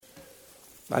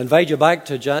I invite you back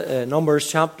to Numbers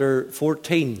chapter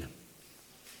 14.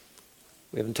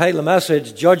 We have entitled the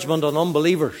message, Judgment on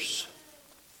Unbelievers.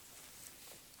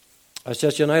 Let's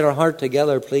just unite our heart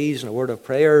together, please, in a word of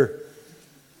prayer.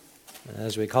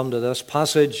 As we come to this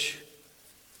passage,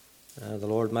 the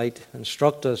Lord might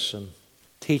instruct us and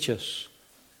teach us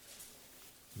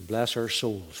and bless our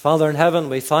souls. Father in heaven,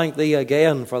 we thank Thee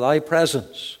again for Thy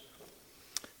presence.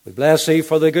 We bless Thee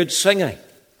for the good singing.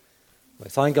 We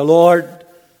thank the Lord,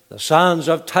 the sands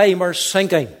of time are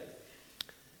sinking.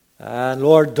 And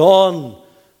Lord, dawn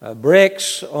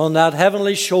breaks on that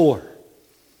heavenly shore.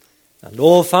 And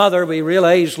oh, Father, we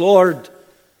realize, Lord,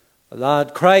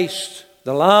 that Christ,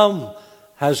 the Lamb,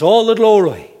 has all the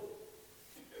glory,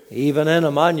 even in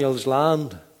Emmanuel's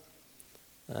land.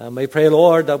 And we pray,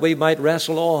 Lord, that we might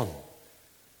wrestle on.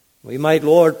 We might,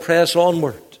 Lord, press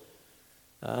onward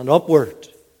and upward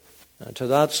to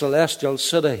that celestial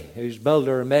city whose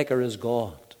builder and maker is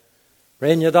God.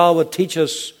 Praying that Thou would teach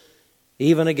us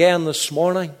even again this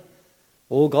morning.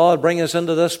 Oh God, bring us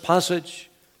into this passage.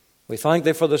 We thank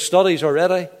Thee for the studies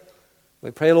already.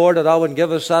 We pray, Lord, that Thou would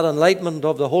give us that enlightenment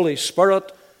of the Holy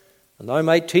Spirit, and Thou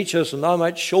might teach us and Thou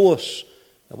might show us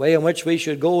the way in which we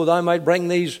should go. Thou might bring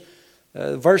these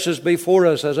verses before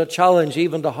us as a challenge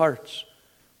even to hearts.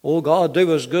 Oh God,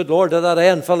 do us good, Lord, to that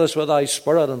end. Fill us with Thy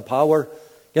Spirit and power.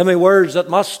 Give me words that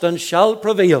must and shall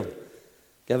prevail.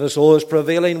 Give us those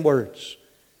prevailing words.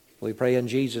 We pray in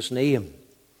Jesus' name.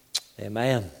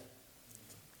 Amen.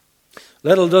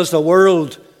 Little does the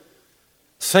world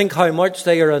think how much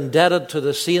they are indebted to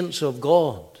the saints of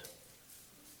God.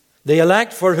 The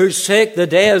elect, for whose sake the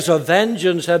days of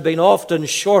vengeance have been often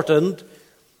shortened,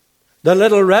 the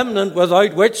little remnant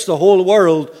without which the whole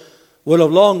world would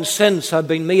have long since have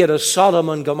been made as Sodom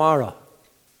and Gomorrah.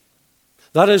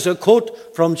 That is a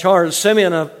quote from Charles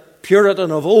Simeon, a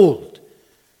Puritan of old.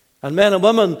 And men and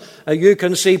women, you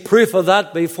can see proof of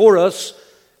that before us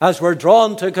as we're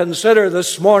drawn to consider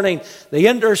this morning the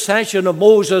intercession of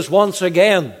Moses once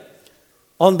again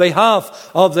on behalf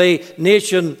of the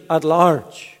nation at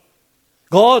large.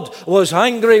 God was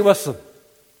angry with them.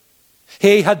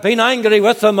 He had been angry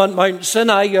with them on Mount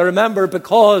Sinai, you remember,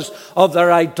 because of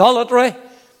their idolatry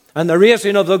and the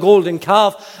raising of the golden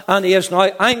calf. And He is now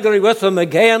angry with them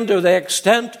again to the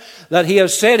extent that He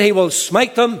has said He will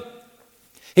smite them,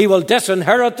 He will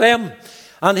disinherit them,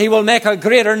 and He will make a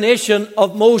greater nation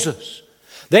of Moses.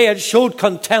 They had showed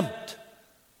contempt.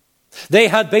 They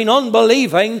had been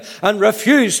unbelieving and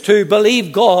refused to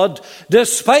believe God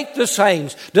despite the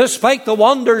signs, despite the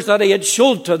wonders that He had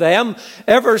showed to them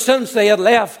ever since they had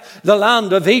left the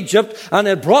land of Egypt and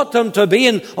had brought them to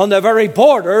being on the very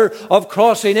border of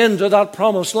crossing into that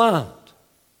promised land.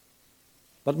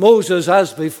 But Moses,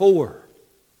 as before,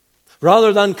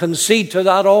 rather than concede to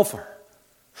that offer,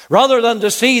 rather than to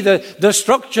see the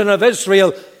destruction of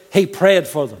Israel, he prayed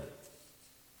for them.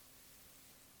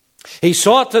 He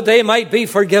sought that they might be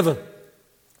forgiven.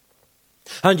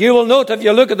 And you will note, if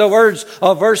you look at the words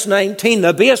of verse 19,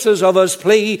 the basis of his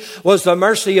plea was the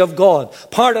mercy of God.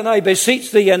 Pardon, I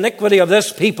beseech Thee, iniquity of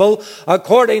this people,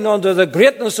 according unto the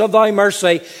greatness of Thy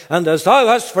mercy, and as Thou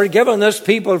hast forgiven this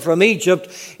people from Egypt,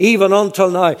 even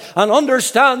until now. And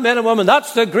understand, men and women,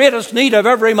 that's the greatest need of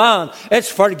every man.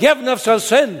 It's forgiveness of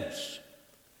sins.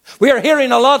 We are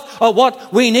hearing a lot of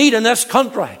what we need in this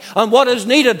country and what is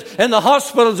needed in the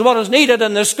hospitals, what is needed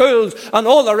in the schools and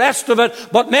all the rest of it.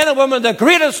 But men and women, the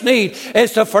greatest need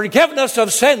is the forgiveness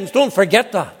of sins. Don't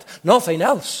forget that. Nothing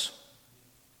else.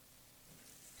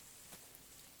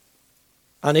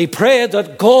 And he prayed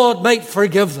that God might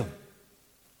forgive them.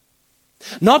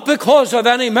 Not because of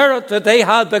any merit that they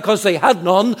had, because they had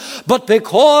none, but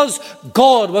because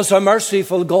God was a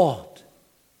merciful God.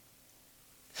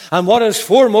 And what is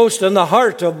foremost in the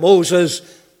heart of Moses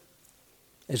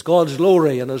is God's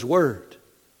glory and His word.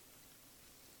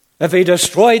 If He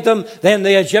destroyed them, then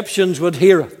the Egyptians would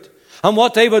hear it. And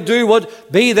what they would do would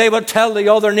be, they would tell the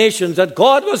other nations that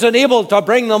God was unable to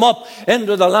bring them up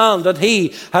into the land that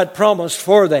He had promised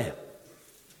for them.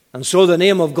 And so the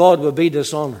name of God would be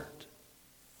dishonored.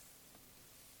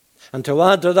 And to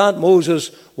add to that,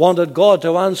 Moses wanted God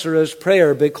to answer his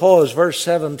prayer because, verse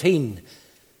 17,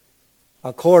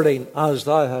 according as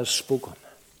Thou hast spoken.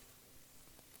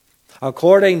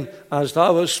 According as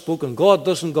Thou hast spoken. God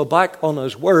doesn't go back on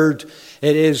His word.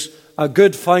 It is a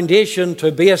good foundation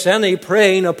to base any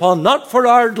praying upon, not for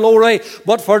our glory,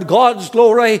 but for God's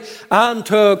glory and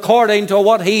according to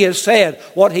what He has said,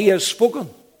 what He has spoken.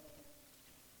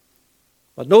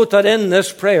 But note that in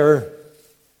this prayer,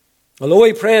 although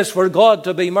he prays for God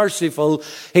to be merciful,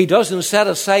 he doesn't set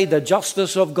aside the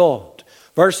justice of God.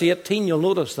 Verse 18, you'll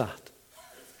notice that.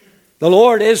 The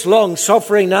Lord is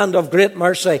long-suffering and of great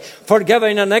mercy,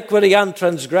 forgiving iniquity and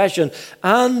transgression,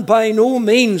 and by no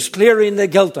means clearing the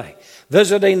guilty,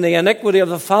 visiting the iniquity of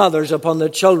the fathers upon the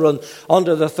children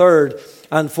unto the third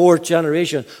and fourth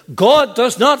generation. God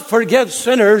does not forgive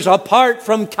sinners apart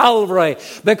from Calvary,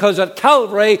 because at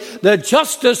Calvary the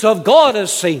justice of God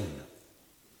is seen.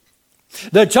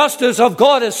 The justice of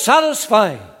God is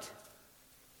satisfied.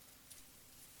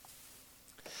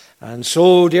 And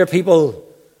so, dear people,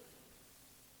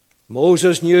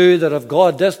 Moses knew that if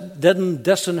God didn't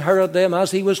disinherit them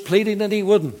as he was pleading that he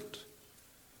wouldn't,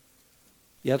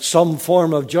 yet some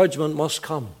form of judgment must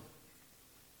come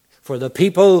for the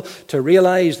people to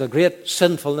realize the great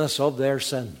sinfulness of their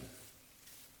sin.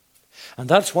 And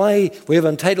that's why we've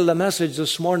entitled the message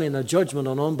this morning, A Judgment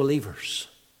on Unbelievers.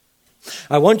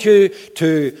 I want you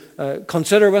to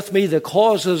consider with me the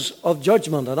causes of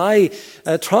judgment. And I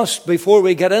trust before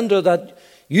we get into that,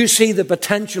 you see the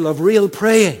potential of real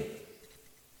praying.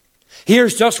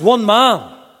 Here's just one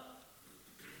man.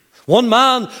 One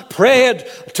man prayed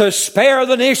to spare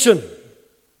the nation.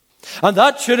 And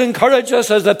that should encourage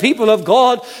us as the people of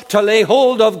God to lay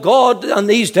hold of God in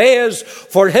these days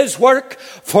for His work,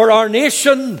 for our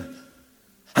nation,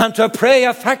 and to pray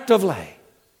effectively.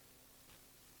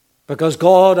 Because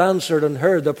God answered and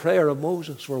heard the prayer of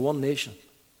Moses for one nation.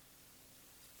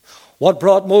 What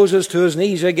brought Moses to his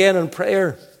knees again in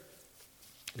prayer?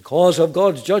 The cause of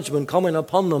God's judgment coming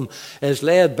upon them is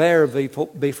laid bare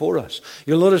before us.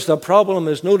 You'll notice the problem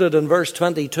is noted in verse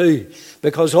 22.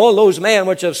 Because all those men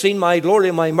which have seen my glory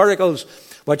and my miracles,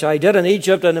 which I did in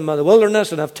Egypt and in the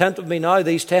wilderness, and have tempted me now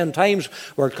these 10 times,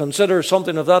 we'll consider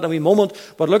something of that in a moment.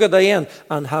 But look at the end.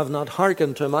 And have not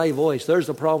hearkened to my voice. There's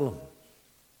the problem.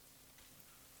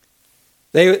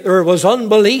 There was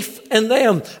unbelief in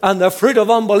them, and the fruit of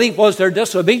unbelief was their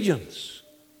disobedience.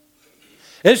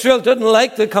 Israel didn't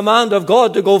like the command of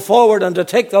God to go forward and to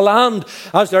take the land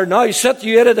as they're now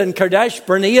situated in Kadesh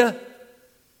Barnea.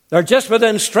 They're just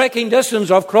within striking distance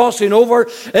of crossing over.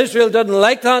 Israel didn't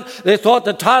like that. They thought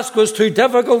the task was too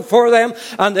difficult for them,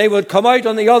 and they would come out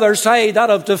on the other side, that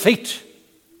of defeat.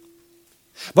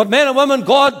 But men and women,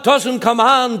 God doesn't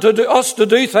command us to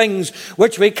do things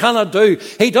which we cannot do.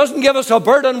 He doesn't give us a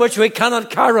burden which we cannot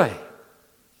carry.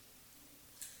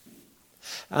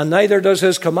 And neither does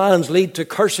His commands lead to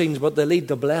cursings, but they lead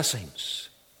to blessings.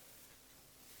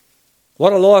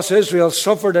 What a loss Israel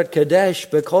suffered at Kadesh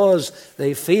because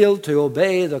they failed to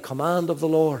obey the command of the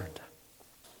Lord.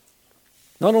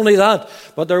 Not only that,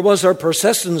 but there was their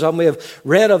persistence, and we have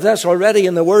read of this already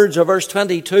in the words of verse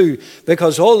 22.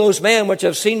 Because all those men which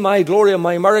have seen my glory and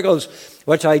my miracles,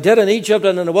 which I did in Egypt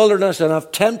and in the wilderness, and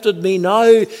have tempted me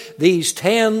now these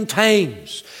 10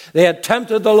 times. They had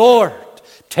tempted the Lord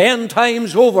 10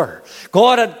 times over.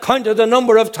 God had counted the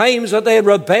number of times that they had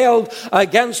rebelled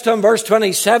against Him. Verse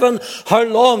 27, how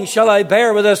long shall I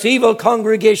bear with this evil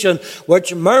congregation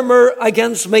which murmur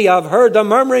against me? I've heard the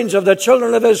murmurings of the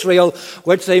children of Israel,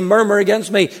 which they murmur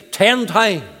against me 10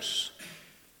 times.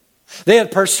 They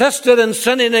had persisted in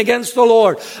sinning against the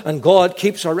Lord, and God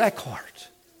keeps a record.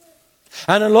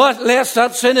 And unless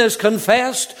that sin is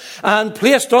confessed and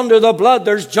placed under the blood,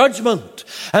 there's judgment.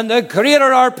 And the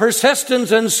greater our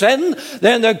persistence in sin,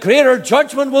 then the greater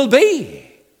judgment will be.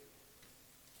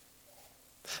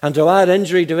 And to add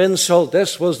injury to insult,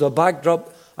 this was the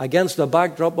backdrop against the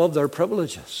backdrop of their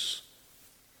privileges.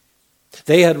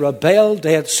 They had rebelled,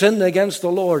 they had sinned against the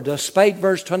Lord, despite,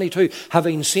 verse 22,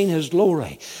 having seen His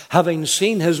glory, having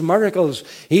seen His miracles,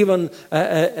 even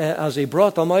as He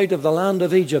brought them out of the land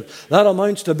of Egypt. That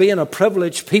amounts to being a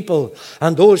privileged people,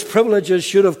 and those privileges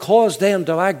should have caused them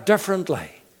to act differently.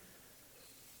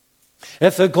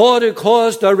 If the God who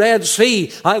caused the Red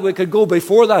Sea, we could go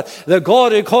before that, the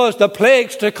God who caused the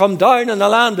plagues to come down in the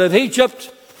land of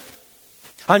Egypt,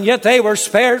 and yet they were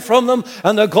spared from them,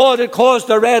 and the God who caused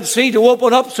the Red Sea to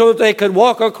open up so that they could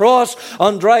walk across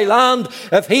on dry land,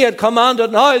 if He had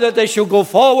commanded now that they should go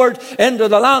forward into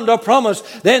the land of promise,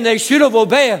 then they should have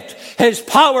obeyed. His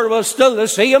power was still the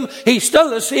same. He's still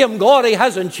the same God. He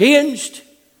hasn't changed.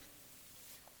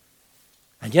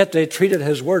 And yet they treated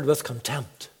His word with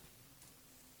contempt.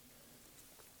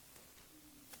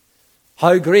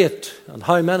 How great and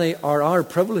how many are our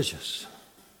privileges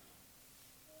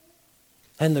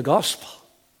in the gospel,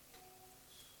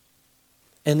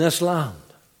 in this land.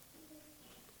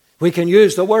 We can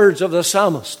use the words of the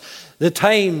psalmist. The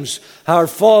times are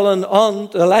fallen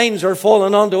on, the lines are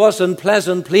fallen onto us in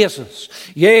pleasant places.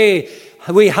 Yea,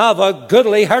 we have a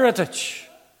goodly heritage.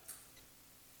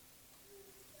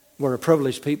 We're a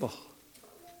privileged people.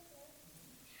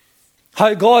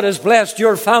 How God has blessed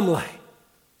your family.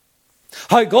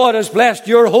 How God has blessed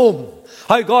your home.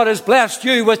 How God has blessed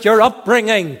you with your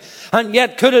upbringing. And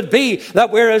yet could it be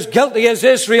that we're as guilty as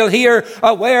Israel here,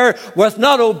 aware with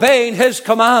not obeying His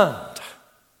command?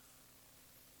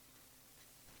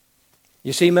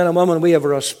 You see, men and women, we have a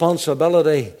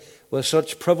responsibility with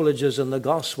such privileges in the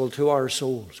gospel to our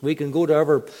souls. We can go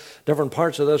to different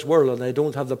parts of this world and they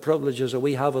don't have the privileges that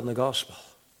we have in the gospel.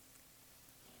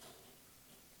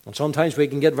 And sometimes we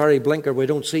can get very blinkered. We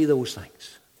don't see those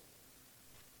things.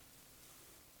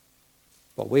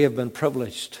 But we have been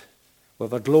privileged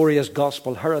with a glorious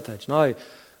gospel heritage. Now,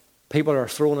 people are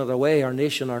throwing it away. Our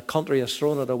nation, our country has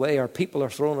thrown it away. Our people are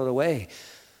throwing it away.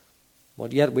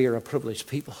 But yet we are a privileged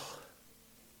people.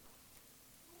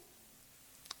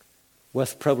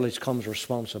 With privilege comes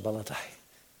responsibility.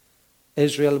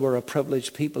 Israel were a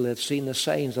privileged people. They'd seen the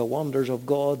signs, the wonders of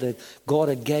God. That God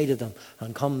had guided them.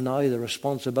 And come now the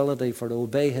responsibility for to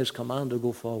obey His command to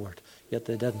go forward. Yet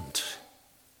they didn't.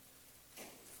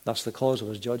 That's the cause of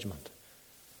His judgment.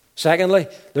 Secondly,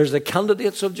 there's the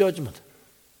candidates of judgment.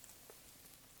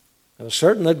 It was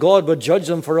certain that God would judge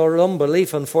them for their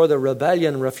unbelief and for their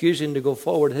rebellion, refusing to go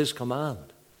forward His command.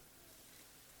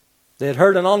 They had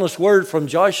heard an honest word from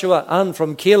Joshua and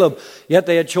from Caleb, yet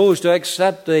they had chose to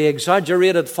accept the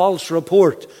exaggerated false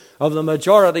report of the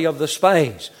majority of the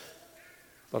spies.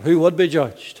 But who would be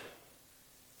judged?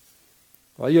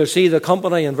 Well, you'll see the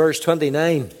company in verse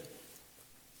 29.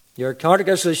 Your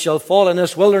carcasses shall fall in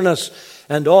this wilderness,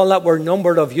 and all that were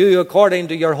numbered of you, according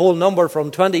to your whole number from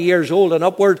 20 years old and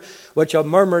upward, which have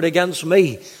murmured against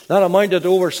me. That amounted to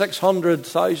over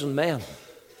 600,000 men.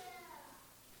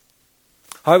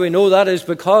 How we know that is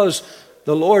because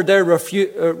the Lord there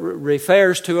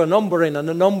refers to a numbering, and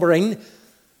the numbering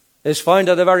is found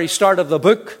at the very start of the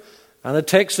book, and it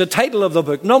takes the title of the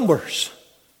book, Numbers.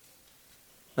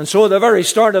 And so at the very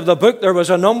start of the book there was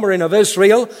a numbering of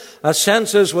Israel. A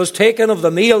census was taken of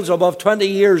the males above 20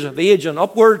 years of age and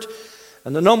upward,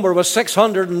 and the number was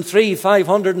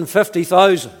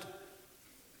 603,550,000.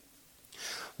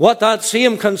 When that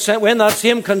same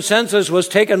consensus was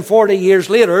taken 40 years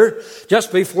later,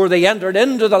 just before they entered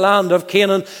into the land of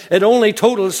Canaan, it only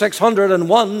totaled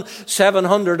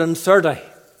 601,730.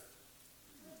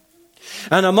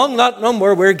 And among that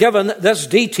number, we're given this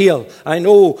detail. I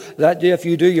know that if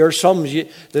you do your sums,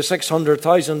 the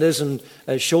 600,000 isn't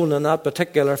shown in that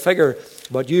particular figure.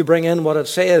 But you bring in what it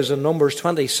says in Numbers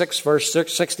 26, verse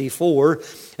 64.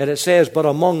 And it says, but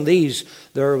among these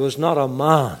there was not a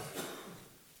man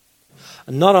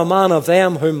of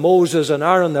them whom Moses and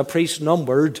Aaron the priest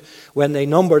numbered when they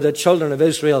numbered the children of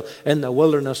Israel in the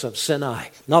wilderness of Sinai.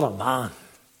 Not a man.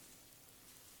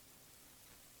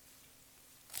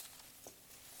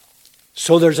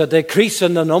 So there's a decrease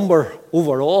in the number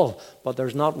overall, but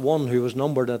there's not one who was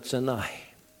numbered at Sinai.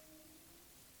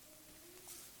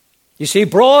 You see,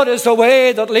 broad is the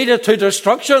way that leadeth to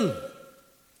destruction,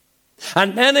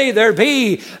 and many there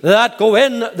be that go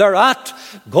in thereat.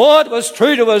 God was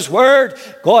true to His word.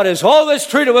 God is always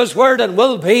true to His word and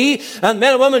will be. And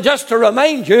men and women, just to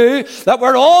remind you that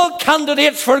we're all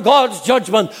candidates for God's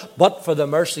judgment, but for the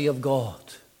mercy of God.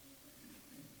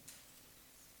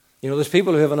 You know, there's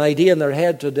people who have an idea in their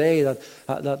head today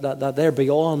that they're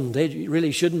beyond. They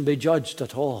really shouldn't be judged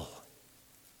at all.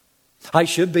 I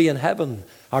should be in heaven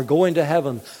or going to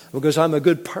heaven because I'm a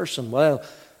good person. Well,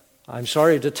 I'm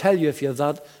sorry to tell you, if you have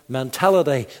that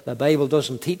mentality, the Bible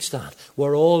doesn't teach that.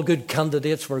 We're all good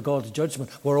candidates for God's judgment.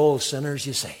 We're all sinners,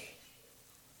 you see,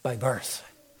 by birth.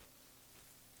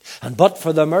 And but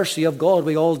for the mercy of God,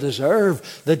 we all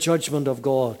deserve the judgment of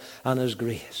God and His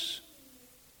grace.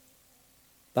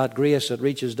 That grace that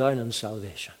reaches down in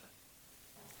salvation.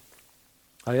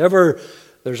 However,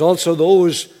 there's also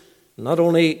those, not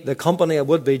only the company that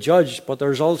would be judged, but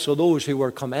there's also those who were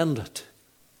commended.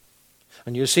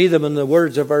 And you see them in the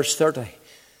words of verse 30.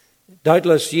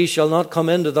 Doubtless ye shall not come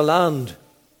into the land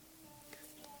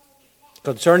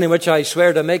concerning which I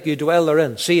swear to make you dwell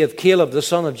therein. See, if Caleb the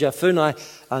son of Jephunneh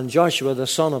and Joshua the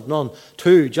son of Nun,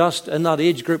 two just in that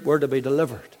age group were to be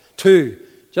delivered.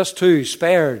 Just two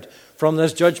spared from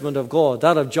this judgment of God.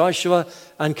 That of Joshua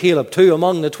and Caleb, two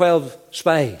among the 12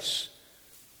 spies.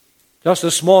 Just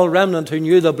a small remnant who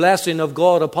knew the blessing of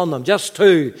God upon them. Just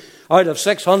two out of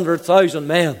 600,000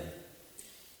 men.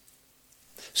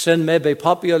 Sin may be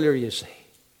popular, you see,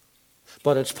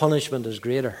 but its punishment is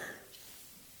greater.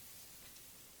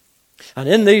 And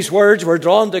in these words, we're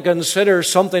drawn to consider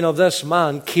something of this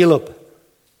man, Caleb.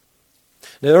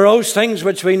 There are those things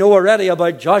which we know already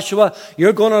about Joshua.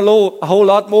 You're going to know a whole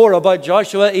lot more about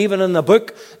Joshua, even in the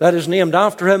book that is named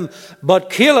after him. But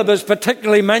Caleb is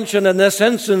particularly mentioned in this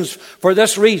instance for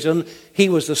this reason. He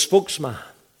was the spokesman.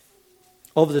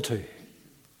 of the two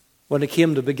when it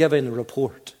came to be giving the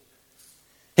report.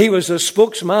 He was the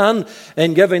spokesman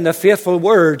in giving the faithful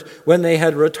word when they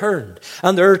had returned.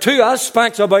 And there are two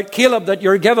aspects about Caleb that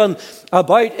you're given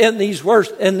about in these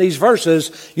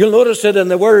verses. You'll notice it in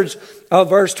the words of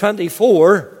verse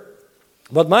 24.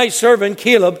 But my servant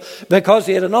Caleb, because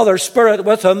he had another spirit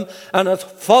with him and hath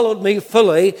followed me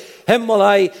fully, him will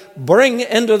I bring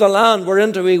into the land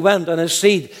whereinto he went, and his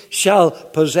seed shall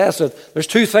possess it. There's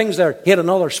two things there. He had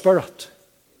another spirit.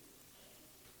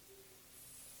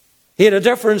 He had a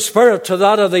different spirit to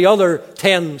that of the other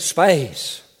 10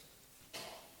 spies.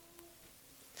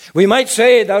 We might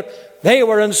say that they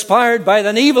were inspired by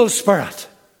an evil spirit.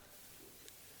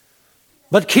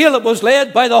 But Caleb was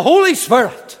led by the Holy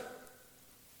Spirit.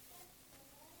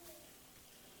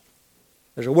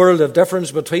 There's a world of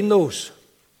difference between those.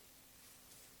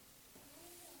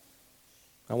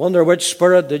 I wonder which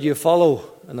spirit did you follow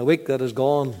in the week that is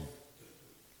gone?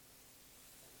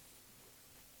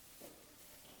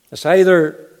 It's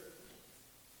either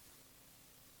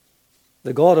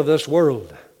the God of this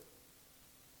world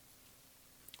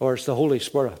or it's the Holy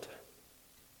Spirit.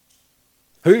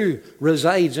 Who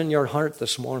resides in your heart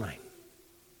this morning?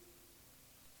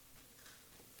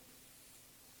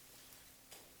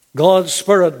 God's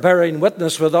Spirit bearing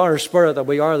witness with our spirit that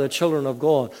we are the children of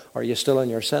God. Or are you still in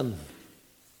your sin?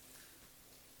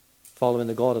 Following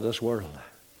the God of this world.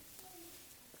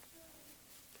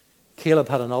 Caleb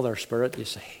had another spirit, you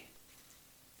see.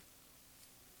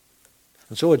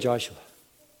 And so had Joshua.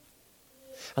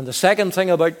 And the second thing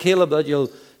about Caleb that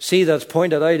you'll see that's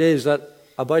pointed out is that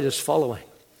about his following.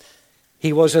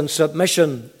 He was in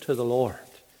submission to the Lord.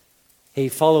 He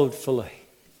followed fully.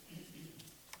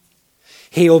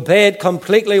 He obeyed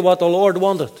completely what the Lord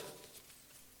wanted.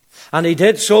 And he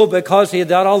did so because he had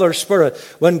that other spirit.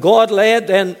 When God led,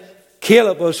 then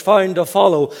Caleb was found to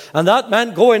follow. And that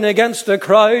meant going against the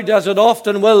crowd, as it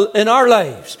often will in our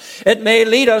lives. It may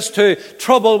lead us to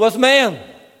trouble with men.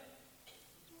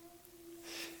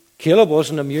 Caleb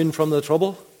wasn't immune from the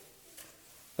trouble.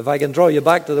 If I can draw you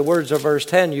back to the words of verse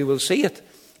 10, you will see it.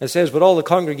 It says, but all the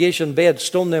congregation bade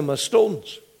stone them with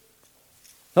stones.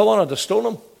 They wanted to stone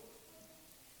him.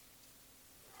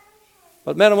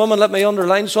 But men and women, let me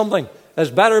underline something. It's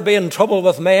better be in trouble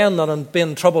with men than be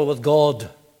in trouble with God.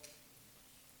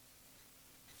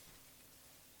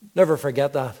 Never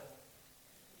forget that.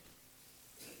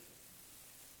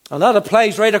 And that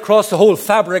applies right across the whole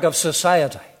fabric of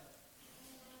society.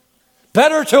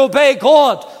 Better to obey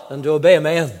God than to obey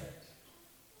man.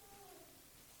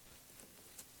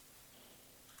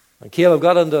 And Caleb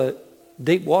got into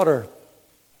deep water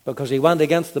because he went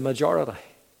against the majority.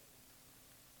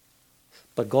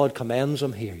 But God commends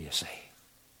him here, you see.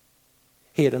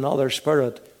 He had another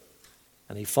spirit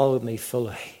and he followed me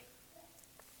fully.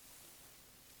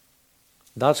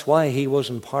 That's why he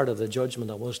wasn't part of the judgment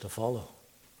that was to follow.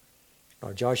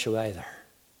 Nor Joshua either.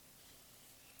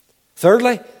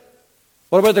 Thirdly,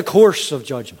 what about the course of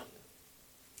judgment?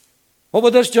 What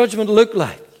would this judgment look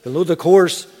like? You'll know the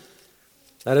course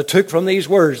that it took from these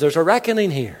words. There's a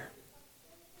reckoning here.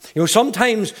 You know,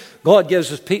 sometimes God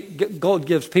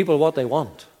gives people what they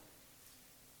want.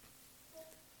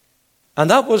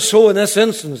 And that was so in this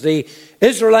instance. The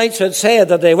Israelites had said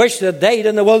that they wished they had died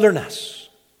in the wilderness.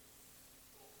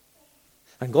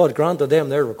 And God granted them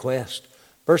their request.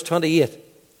 Verse 28.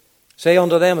 Say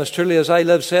unto them, as truly as I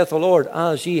live, saith the Lord,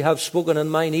 as ye have spoken in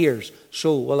mine ears,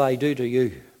 so will I do to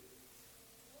you.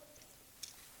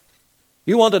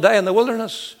 You want to die in the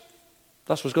wilderness?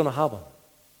 That's what's going to happen.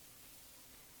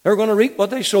 They're going to reap what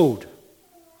they sowed.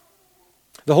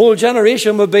 The whole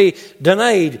generation would be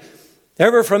denied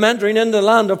ever from entering into the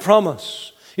land of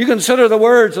promise. You consider the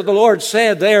words that the Lord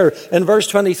said there in verse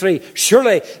 23.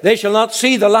 Surely they shall not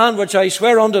see the land which I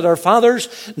swear unto their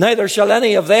fathers, neither shall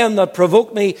any of them that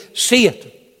provoke me see it.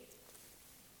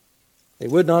 They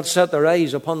would not set their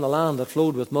eyes upon the land that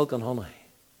flowed with milk and honey.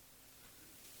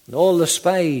 And all the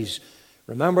spies,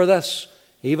 remember this,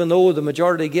 even though the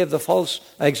majority gave the false,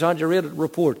 exaggerated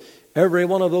report, every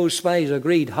one of those spies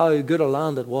agreed how good a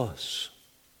land it was.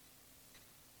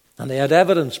 And they had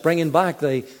evidence bringing back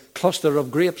the cluster of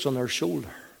grapes on their shoulder.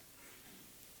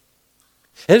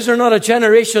 Is there not a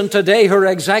generation today who are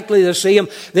exactly the same?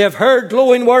 They have heard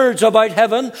glowing words about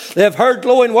heaven. They have heard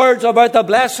glowing words about the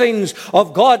blessings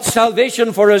of God's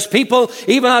salvation for His people,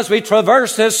 even as we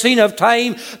traverse this scene of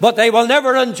time. But they will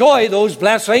never enjoy those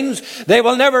blessings. They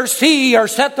will never see or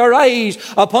set their eyes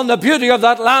upon the beauty of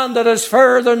that land that is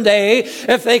fairer than day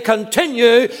if they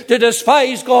continue to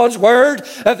despise God's word,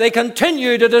 if they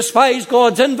continue to despise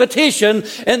God's invitation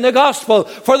in the gospel.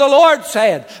 For the Lord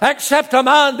said, except a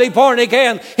man be born again,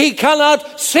 again, he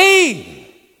cannot see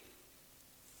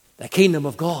the kingdom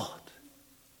of God.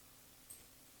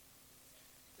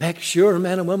 Make sure,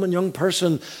 men and women, young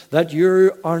person, that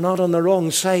you are not on the wrong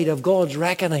side of God's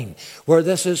reckoning where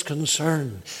this is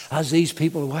concerned, as these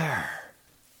people were.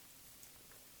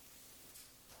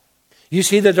 You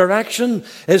see, the direction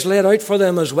is laid out for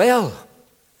them as well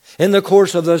in the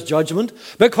course of this judgment.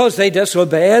 Because they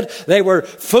disobeyed, they were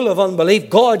full of unbelief,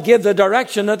 God gave the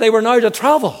direction that they were now to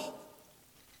travel.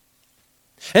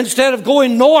 Instead of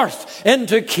going north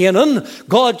into Canaan,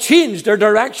 God changed their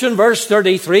direction, verse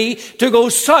 33, to go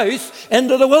south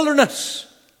into the wilderness.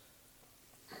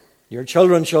 Your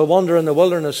children shall wander in the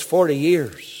wilderness 40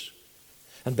 years,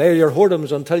 and bear your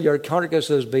whoredoms until your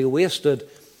carcasses be wasted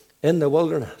in the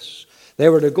wilderness. They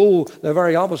were to go the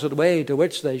very opposite way to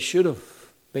which they should have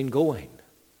been going.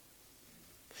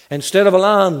 Instead of a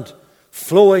land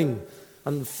flowing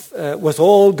and with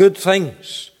all good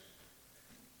things,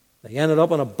 they ended up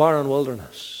in a barren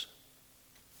wilderness.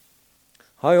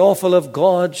 How awful if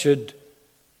God should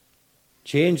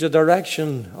change the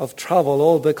direction of travel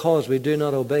all because we do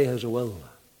not obey His will.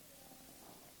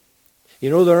 You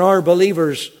know, there are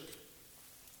believers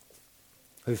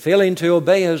who, failing to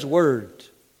obey His word,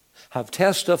 have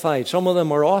testified. Some of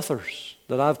them are authors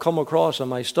that I've come across in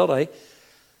my study,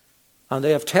 and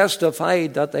they have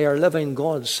testified that they are living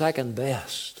God's second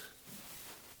best.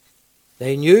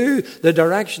 They knew the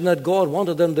direction that God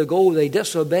wanted them to go. They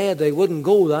disobeyed. They wouldn't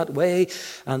go that way.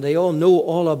 And they all know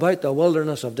all about the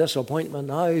wilderness of disappointment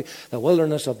now, the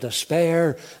wilderness of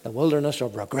despair, the wilderness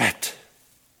of regret.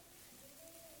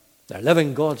 They're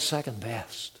living God's second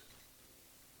best.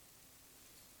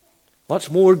 What's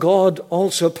more, God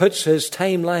also puts His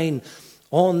timeline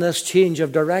on this change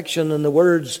of direction. In the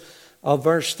words of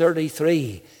verse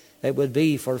 33, it would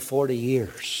be for 40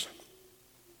 years.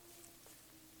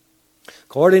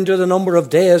 According to the number of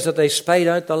days that they spied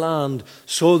out the land,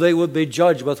 so they would be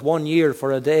judged with 1 year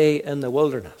for a day in the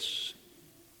wilderness.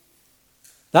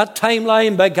 That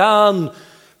timeline began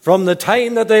from the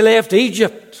time that they left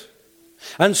Egypt.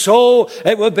 And so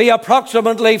it would be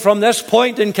approximately from this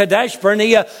point in Kadesh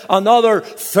Barnea another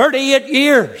 38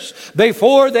 years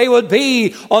before they would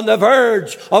be on the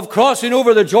verge of crossing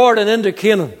over the Jordan into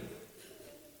Canaan.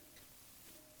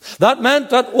 That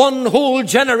meant that one whole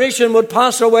generation would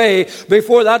pass away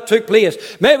before that took place.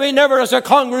 May we never as a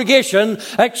congregation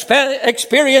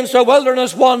experience the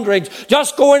wilderness wanderings,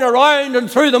 just going around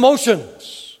and through the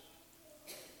motions.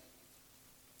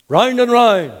 Round and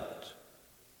round.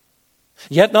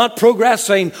 Yet not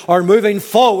progressing or moving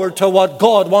forward to what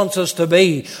God wants us to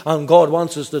be and God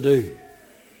wants us to do.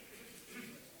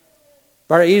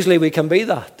 Very easily we can be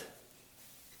that.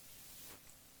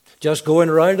 Just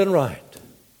going round and round.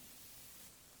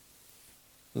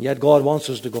 And yet God wants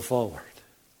us to go forward.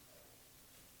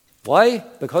 Why?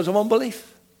 Because of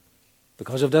unbelief.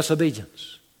 Because of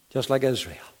disobedience. Just like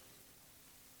Israel.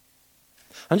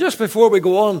 And just before we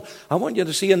go on, I want you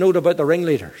to see a note about the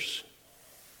ringleaders.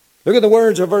 Look at the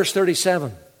words of verse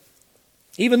 37.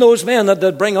 Even those men that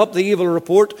did bring up the evil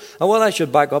report, and well, I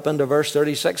should back up into verse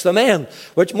 36. The men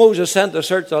which Moses sent to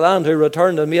search the land, who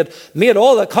returned and made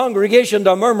all the congregation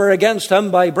to murmur against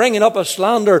him by bringing up a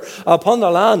slander upon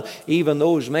the land. Even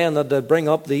those men that did bring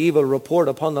up the evil report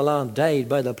upon the land died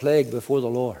by the plague before the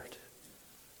Lord.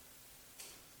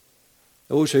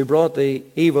 Those who brought the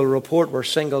evil report were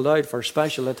singled out for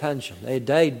special attention. They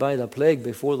died by the plague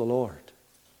before the Lord.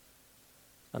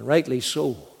 And rightly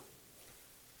so.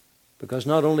 Because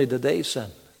not only did they sin,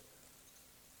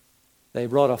 they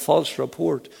brought a false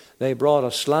report. They brought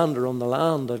a slander on the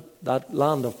land, that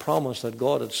land of promise that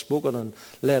God had spoken and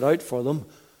laid out for them.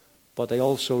 But they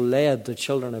also led the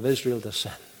children of Israel to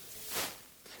sin.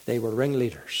 They were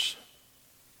ringleaders.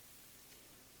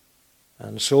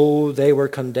 And so they were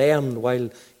condemned while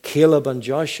Caleb and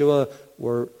Joshua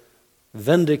were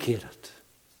vindicated.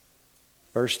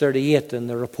 Verse 38 in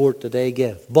the report that they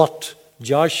give. But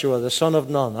Joshua the son of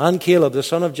Nun and Caleb the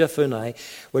son of Jephunneh,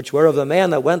 which were of the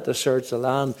men that went to search the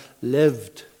land,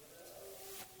 lived.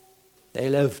 They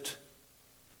lived.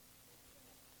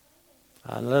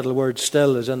 And the little word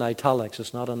still is in italics.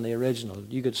 It's not in the original.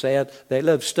 You could say it, they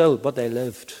lived still, but they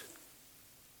lived.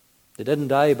 They didn't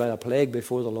die by a plague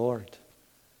before the Lord.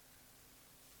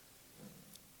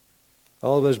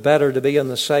 Always better to be on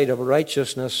the side of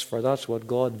righteousness, for that's what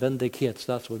God vindicates.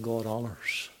 That's what God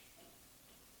honors.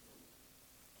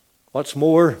 What's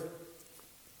more,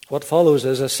 what follows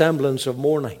is a semblance of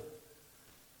mourning.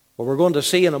 What we're going to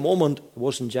see in a moment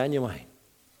wasn't genuine.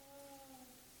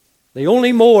 They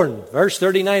only mourn. Verse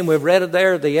 39, we've read it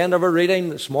there at the end of our reading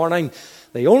this morning.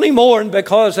 They only mourned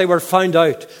because they were found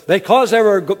out, because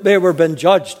they were being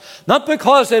judged, not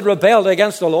because they'd rebelled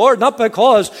against the Lord, not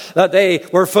because that they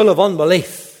were full of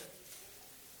unbelief.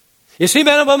 You see,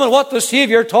 men and women, what the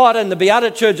Savior taught in the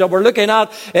Beatitudes that we're looking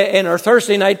at in our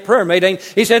Thursday night prayer meeting,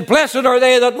 he said, blessed are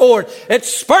they that mourn.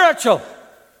 It's spiritual.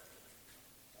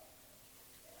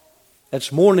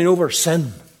 It's mourning over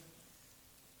sin.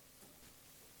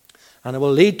 And it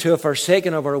will lead to a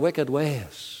forsaking of our wicked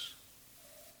ways.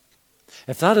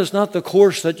 If that is not the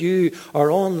course that you are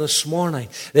on this morning,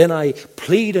 then I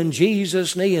plead in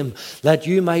Jesus' name that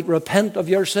you might repent of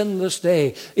your sin this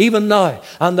day, even now,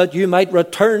 and that you might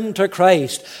return to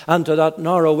Christ and to that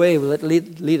narrow way that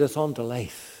leadeth unto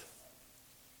life.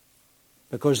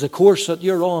 Because the course that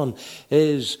you're on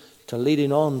is to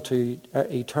leading on to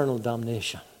eternal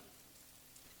damnation.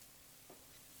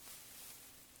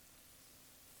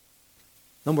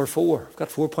 Number 4. I've got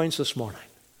 4 points this morning.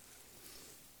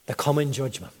 The coming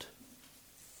judgment.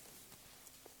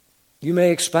 You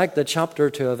may expect the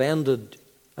chapter to have ended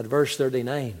at verse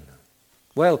 39.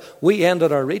 Well, we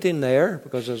ended our reading there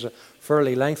because it's a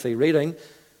fairly lengthy reading,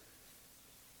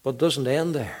 but it doesn't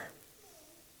end there.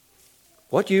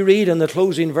 What you read in the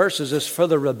closing verses is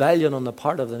further rebellion on the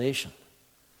part of the nation.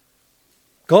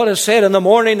 God has said in the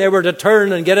morning they were to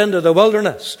turn and get into the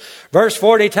wilderness. Verse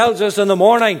 40 tells us in the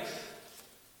morning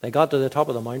they got to the top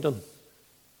of the mountain.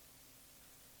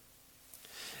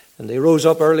 And they rose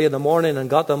up early in the morning and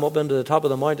got them up into the top of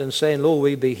the mountain, saying, Lo,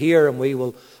 we be here, and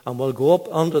we'll go up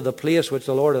unto the place which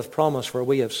the Lord hath promised, for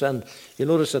we have sinned. You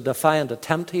notice a defiant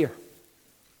attempt here.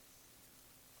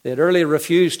 They had earlier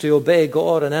refused to obey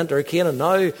God and enter Canaan.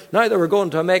 Now they were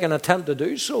going to make an attempt to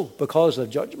do so because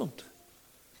of judgment.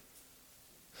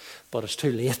 But it's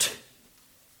too late.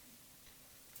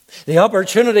 The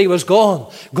opportunity was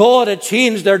gone. God had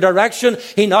changed their direction.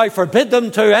 He now forbid them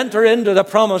to enter into the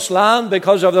promised land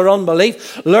because of their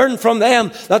unbelief. Learn from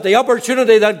them that the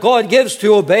opportunity that God gives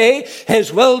to obey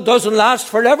His will doesn't last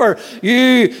forever.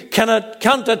 You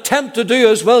can't attempt to do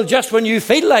His will just when you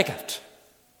feel like it.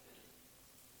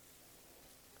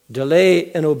 Delay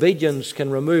in obedience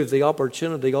can remove the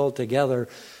opportunity altogether,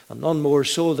 and none more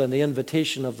so than the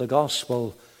invitation of the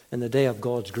gospel in the day of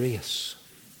God's grace.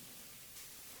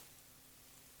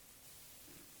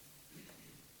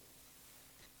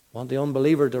 I want the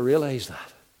unbeliever to realize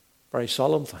that. Very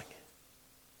solemn thing.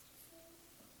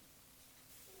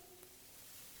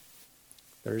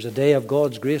 There is a day of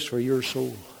God's grace for your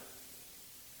soul.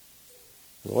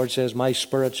 The Lord says, my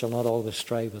spirit shall not always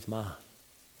strive with man.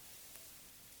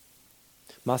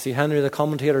 Matthew Henry, the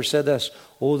commentator, said this,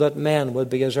 oh, that men would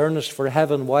be as earnest for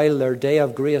heaven while their day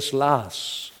of grace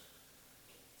lasts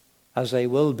as they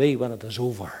will be when it is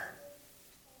over.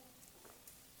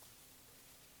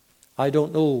 I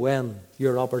don't know when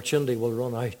your opportunity will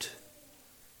run out.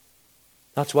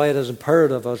 That's why it is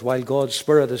imperative, as while God's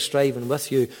Spirit is striving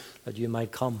with you, that you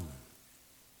might come.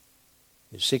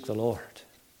 You seek the Lord.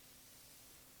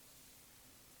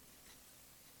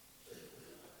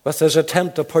 With this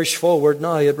attempt to push forward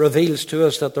now, it reveals to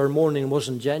us that their mourning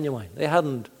wasn't genuine. They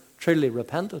hadn't truly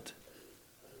repented.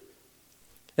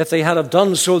 If they had have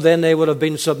done so, then they would have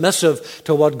been submissive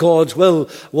to what God's will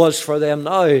was for them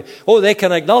now. Oh, they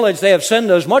can acknowledge they have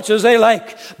sinned as much as they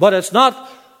like, but it's not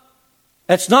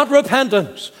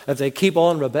repentance if they keep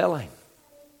on rebelling.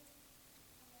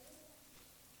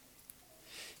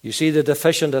 You see the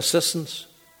deficient assistance?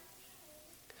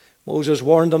 Moses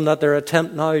warned them that their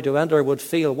attempt now to enter would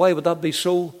fail. Why would that be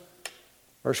so?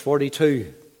 Verse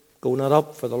 42, go not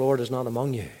up, for the Lord is not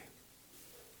among you.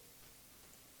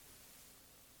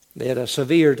 They had a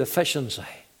severe deficiency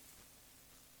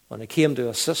when it came to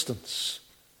assistance.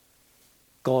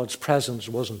 God's presence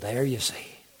wasn't there, you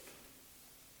see.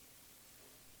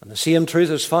 And the same truth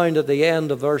is found at the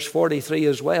end of verse 43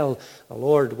 as well. The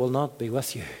Lord will not be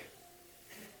with you.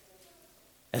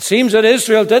 It seems that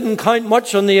Israel didn't count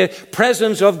much on the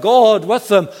presence of God with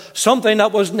them, something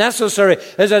that was necessary.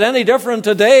 Is it any different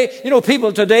today? You know,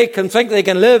 people today can think they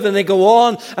can live and they go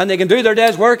on and they can do their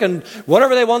day's work and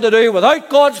whatever they want to do without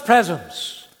God's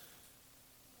presence.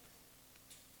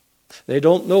 They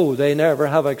don't know, they never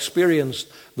have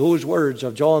experienced those words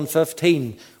of John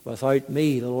 15. Without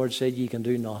me, the Lord said, ye can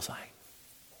do nothing.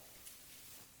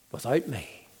 Without me.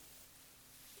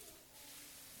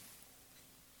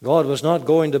 God was not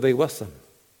going to be with them.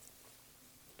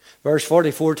 Verse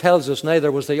 44 tells us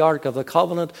neither was the Ark of the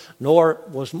Covenant nor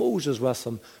was Moses with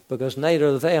them, because neither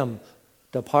of them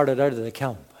departed out of the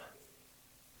camp.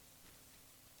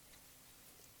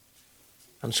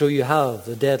 And so you have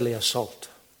the deadly assault.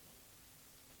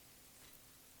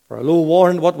 For Allah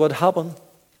warned what would happen.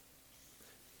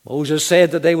 Moses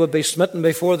said that they would be smitten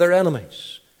before their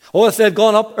enemies. Oh, if they'd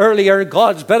gone up earlier,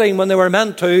 God's bidding, when they were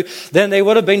meant to, then they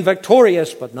would have been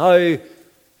victorious. But now they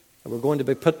were going to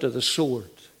be put to the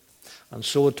sword. And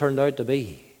so it turned out to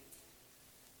be.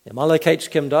 The Amalekites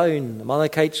came down. The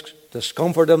Amalekites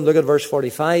discomforted them. Look at verse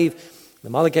 45. The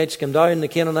Amalekites came down, the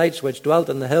Canaanites which dwelt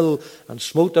in the hill, and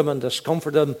smote them and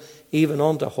discomforted them, even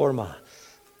unto Hormah.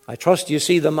 I trust you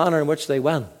see the manner in which they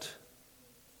went.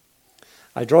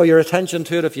 I draw your attention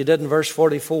to it, if you did, in verse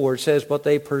 44. It says, but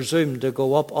they presumed to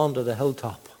go up onto the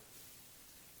hilltop.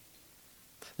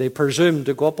 They presumed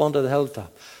to go up onto the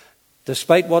hilltop.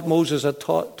 Despite what Moses had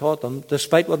taught them,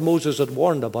 despite what Moses had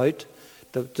warned about,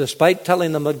 despite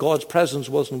telling them that God's presence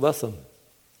wasn't with them.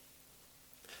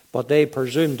 But they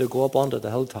presumed to go up onto the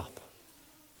hilltop.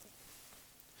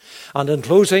 And in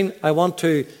closing, I want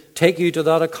to take you to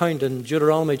that account in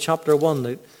Deuteronomy chapter 1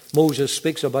 that Moses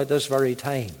speaks about this very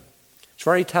time. It's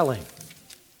very telling.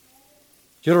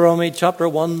 Deuteronomy chapter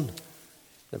 1,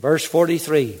 verse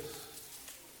 43.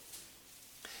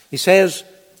 He says,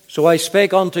 so I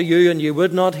spake unto you, and ye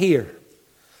would not hear,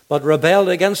 but rebelled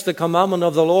against the commandment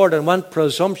of the Lord, and went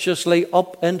presumptuously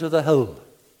up into the hill.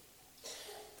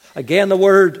 Again, the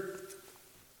word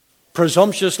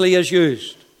presumptuously is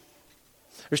used.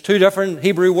 There's two different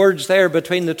Hebrew words there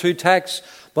between the two texts,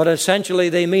 but essentially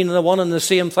they mean the one and the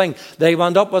same thing. They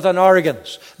went up with an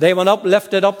arrogance. They went up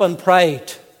lifted up in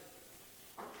pride.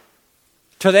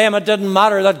 To them it didn't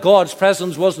matter that God's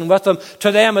presence wasn't with them.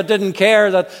 To them it didn't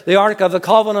care that the Ark of the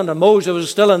Covenant and Moses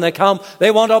was still in the camp. They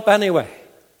went up anyway.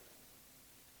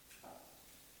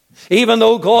 Even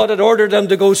though God had ordered them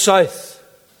to go south.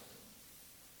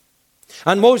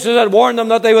 And Moses had warned them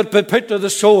that they would be put to the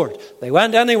sword. They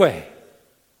went anyway.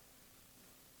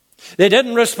 They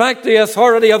didn't respect the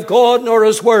authority of God nor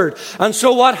His word. And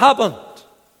so what happened?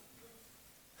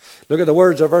 Look at the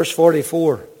words of verse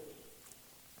 44.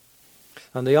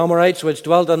 And the Amorites which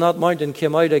dwelt on that mountain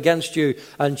came out against you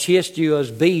and chased you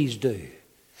as bees do,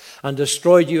 and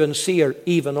destroyed you in Seir,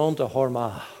 even unto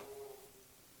Hormah.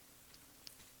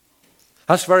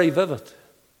 That's very vivid.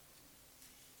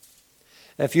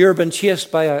 If you're been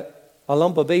chased by a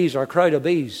lump of bees or a crowd of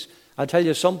bees, I'll tell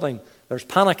you something, there's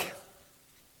panic.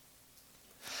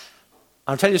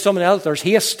 I'll tell you something else, there's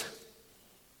haste.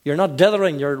 You're not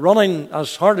dithering, you're running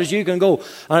as hard as you can go.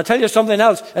 And I'll tell you something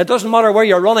else, it doesn't matter where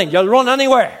you're running, you'll run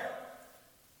anywhere.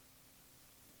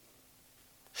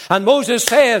 And Moses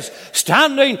says,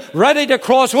 standing ready to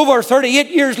cross over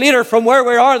 38 years later from where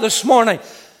we are this morning,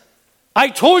 I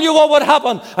told you what would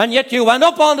happen, and yet you went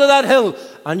up onto that hill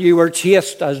and you were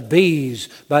chased as bees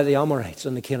by the Amorites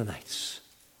and the Canaanites.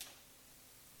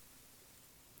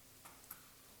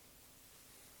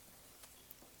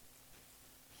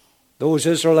 Those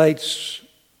Israelites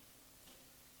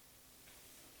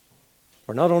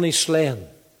were not only slain,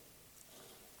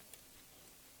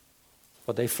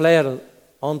 but they fled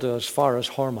unto as far as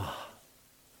Hormah.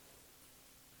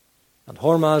 And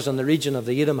Hormah is in the region of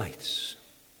the Edomites.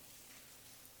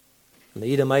 And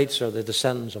the Edomites are the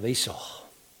descendants of Esau.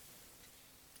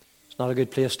 It's not a good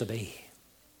place to be.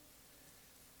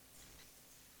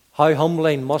 How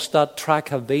humbling must that track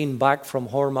have been back from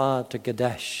Hormah to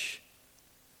Kadesh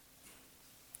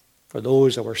for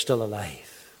those that were still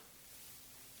alive.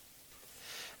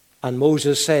 And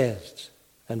Moses says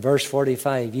in verse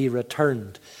 45, ye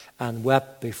returned and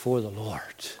wept before the Lord.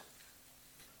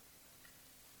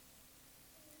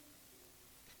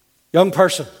 Young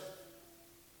person,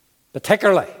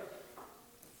 particularly,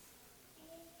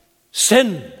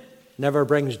 sin never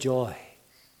brings joy.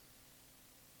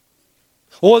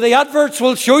 Oh, the adverts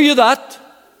will show you that.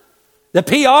 The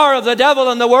PR of the devil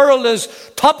in the world is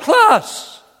top class.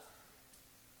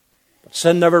 But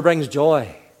sin never brings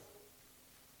joy.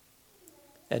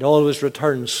 It always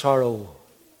returns sorrow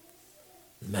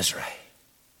and misery.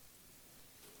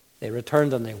 They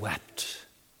returned and they wept.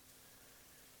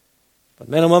 But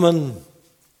men and women,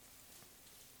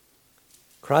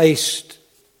 Christ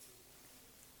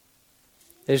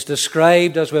is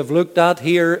described, as we've looked at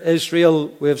here, Israel,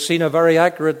 we have seen a very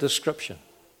accurate description.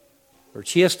 We're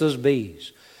chased as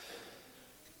bees.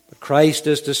 But Christ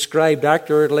is described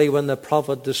accurately when the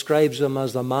prophet describes him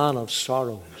as the man of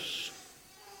sorrows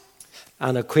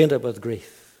and acquainted with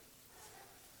grief.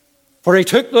 For he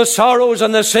took the sorrows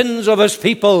and the sins of his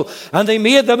people, and he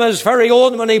made them his very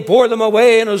own when he bore them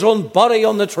away in his own body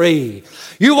on the tree.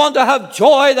 You want to have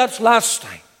joy that's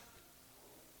lasting,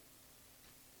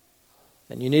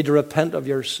 and you need to repent of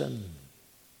your sin.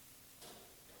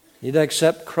 You need to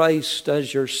accept Christ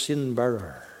as your sin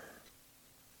bearer.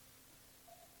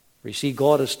 For you see,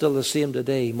 God is still the same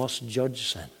today. He must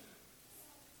judge sin.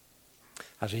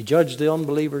 as He judged the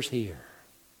unbelievers here.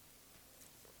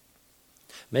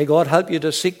 May God help you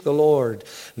to seek the Lord.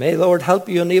 May the Lord help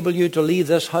you, enable you to leave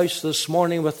this house this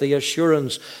morning with the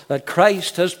assurance that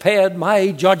Christ has paid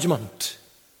my judgment.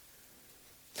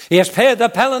 He has paid the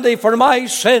penalty for my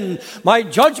sin. My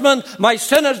judgment, my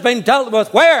sin has been dealt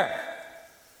with. Where?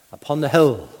 Upon the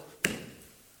hill.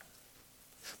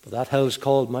 But that hill is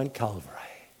called Mount Calvary.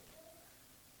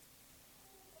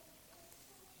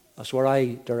 That's where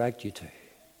I direct you to, if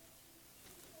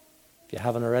you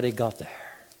haven't already got there.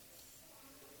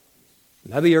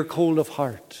 Maybe you're cold of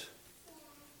heart.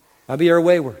 Maybe you're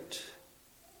wayward.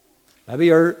 Maybe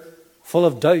you're full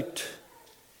of doubt.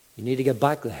 You need to get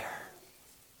back there.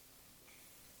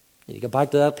 You need to get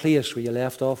back to that place where you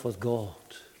left off with God.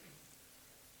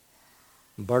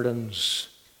 Burdens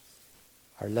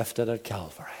are lifted at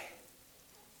Calvary.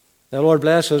 The Lord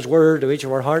bless His word to each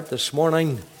of our heart this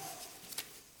morning.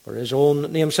 For His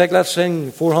own namesake, let's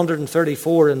sing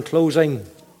 434 in closing.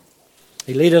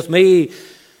 He leadeth me,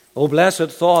 O blessed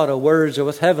thought, O words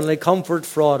with heavenly comfort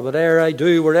fraught. Whate'er I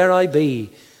do, where'er I be,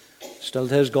 still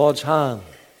 'tis God's hand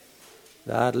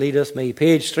that leadeth me.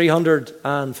 Page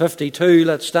 352.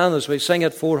 Let's stand as we sing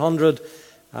it, 434.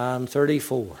 Amen.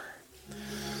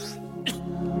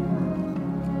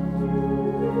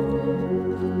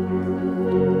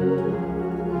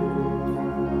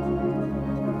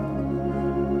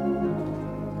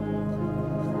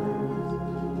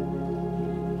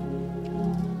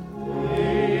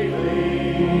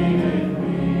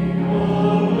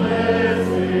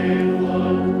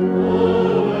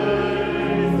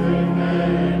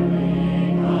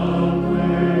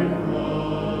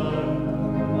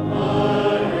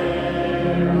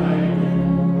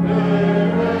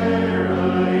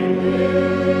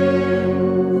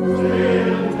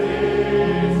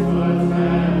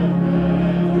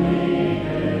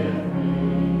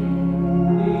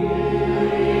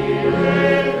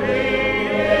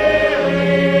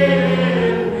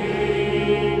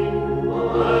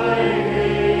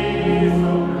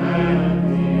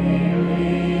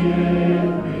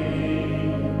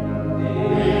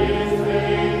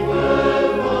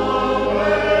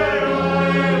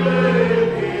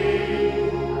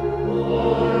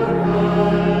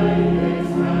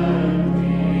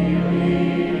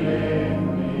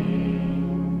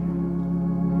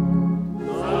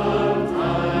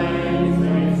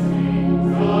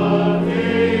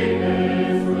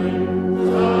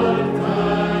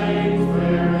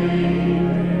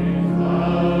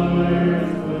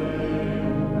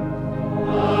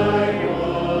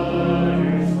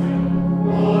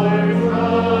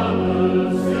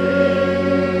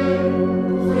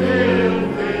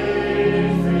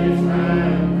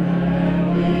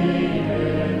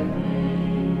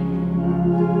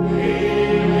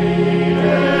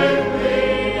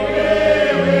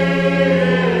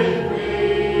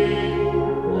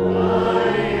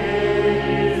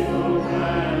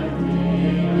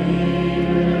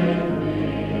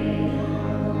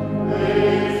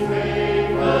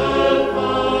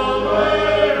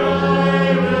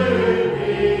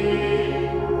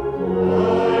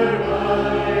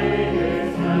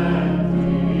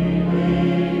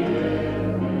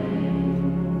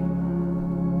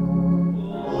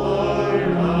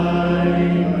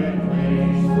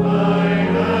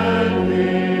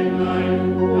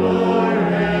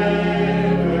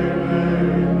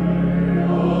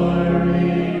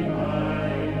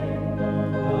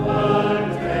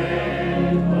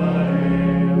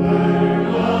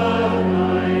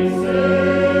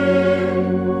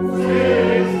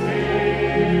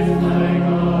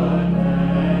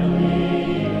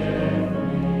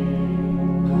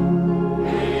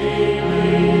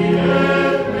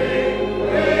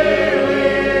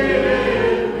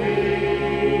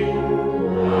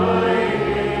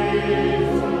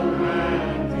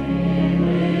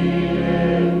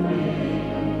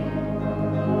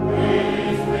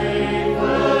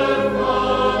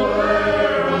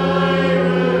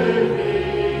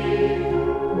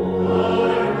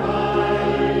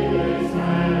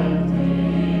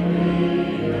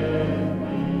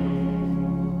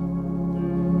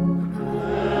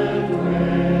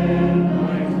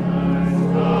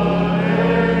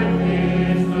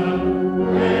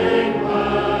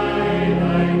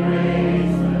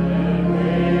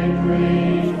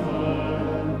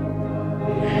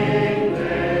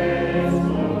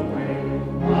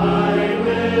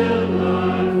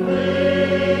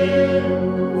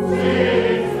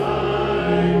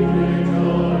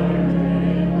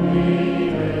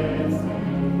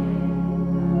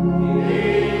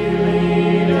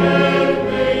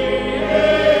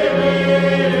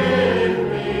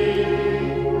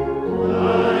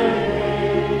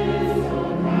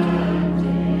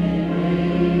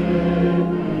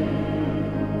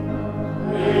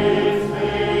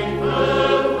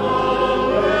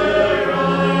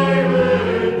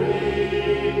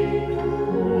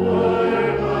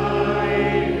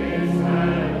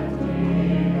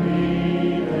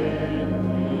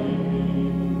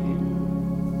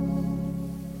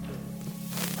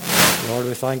 Lord,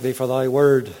 we thank thee for thy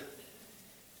word.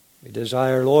 We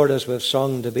desire, Lord, as we've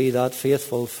sung, to be that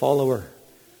faithful follower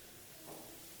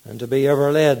and to be ever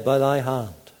led by thy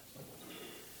hand.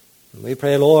 And we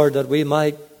pray, Lord, that we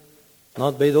might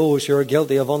not be those who are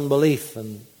guilty of unbelief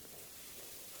and,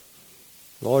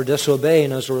 Lord,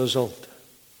 disobeying as a result.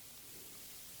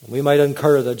 And we might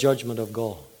incur the judgment of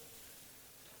God.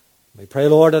 We pray,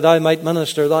 Lord, that I might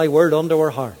minister thy word unto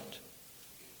our heart.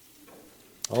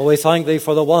 Oh, we thank thee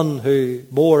for the one who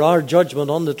bore our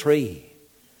judgment on the tree.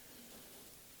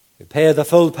 He paid the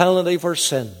full penalty for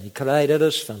sin. He cried, "It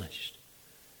is finished."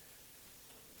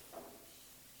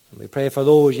 And we pray for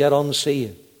those yet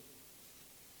unsaved.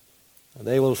 And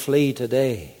they will flee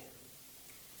today.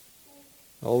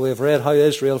 Oh, we've read how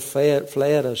Israel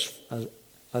fled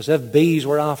as if bees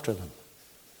were after them.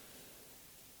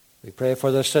 We pray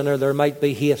for the sinner there might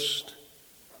be haste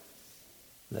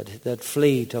that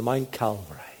flee to Mount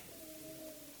Calvary.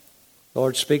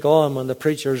 Lord, speak on when the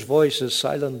preacher's voice is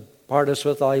silent. Part us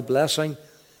with thy blessing.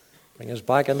 Bring us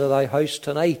back into thy house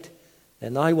tonight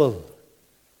in thy will.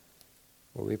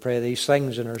 For we pray these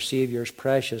things in our Saviour's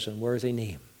precious and worthy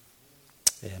name.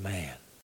 Amen.